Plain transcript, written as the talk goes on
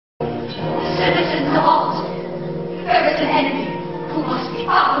citizens of art. There is an enemy who must be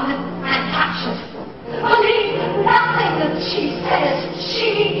found and captured. Believe nothing that she says.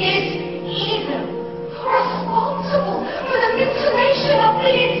 She is evil, responsible for the mutilation of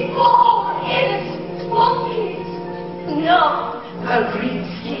these poor innocent monkeys. No, her green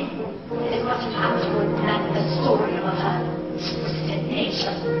skin is what Patswood and the story of her twisted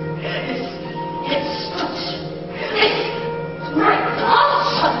nature. This destruction, this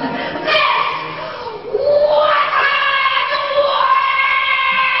repulsion, this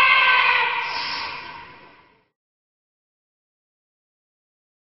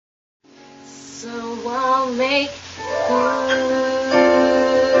so I'll make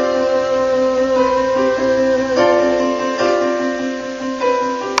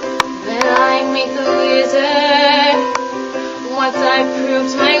when I meet the wizard, once I've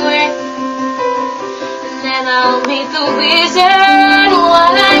proved my worth, and then I'll meet the wizard,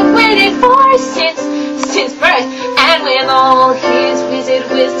 what I've waited for since birth, and with all his wizard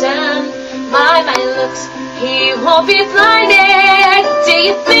wisdom, my mind looks, he won't be blinded. Do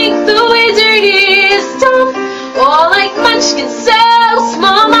you think the wizard is dumb, or like Munchkin so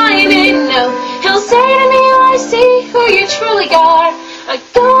small-minded? No, he'll say to me, I see who you truly are, a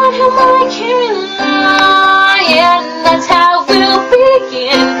God whom I can rely, and that's how we'll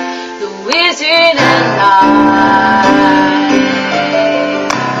begin, the wizard and I.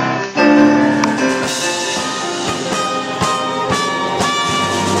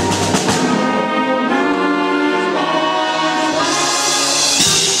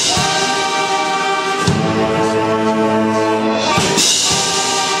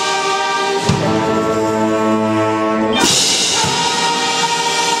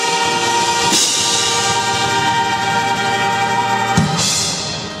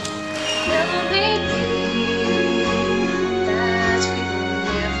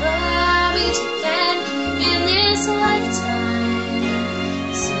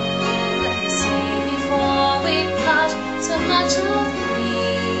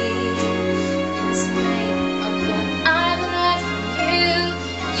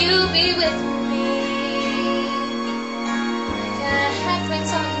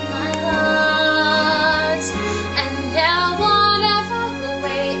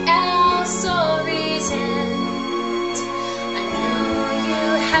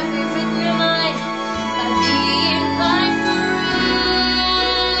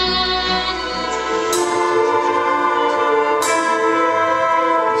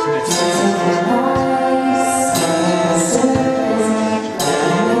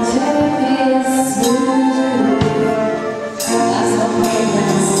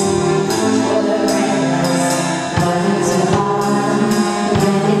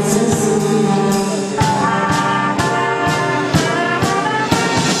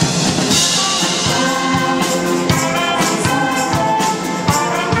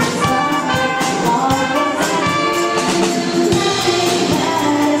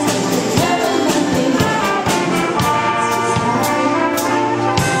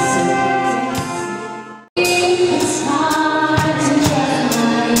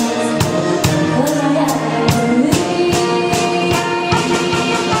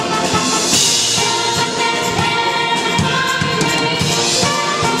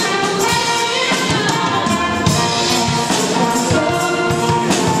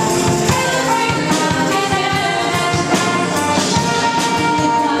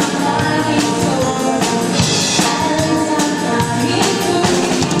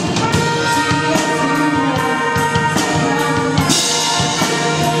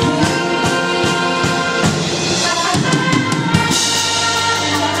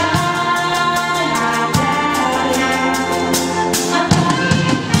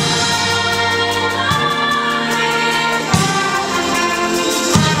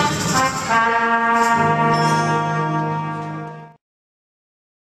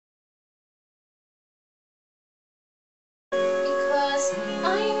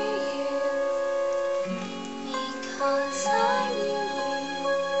 I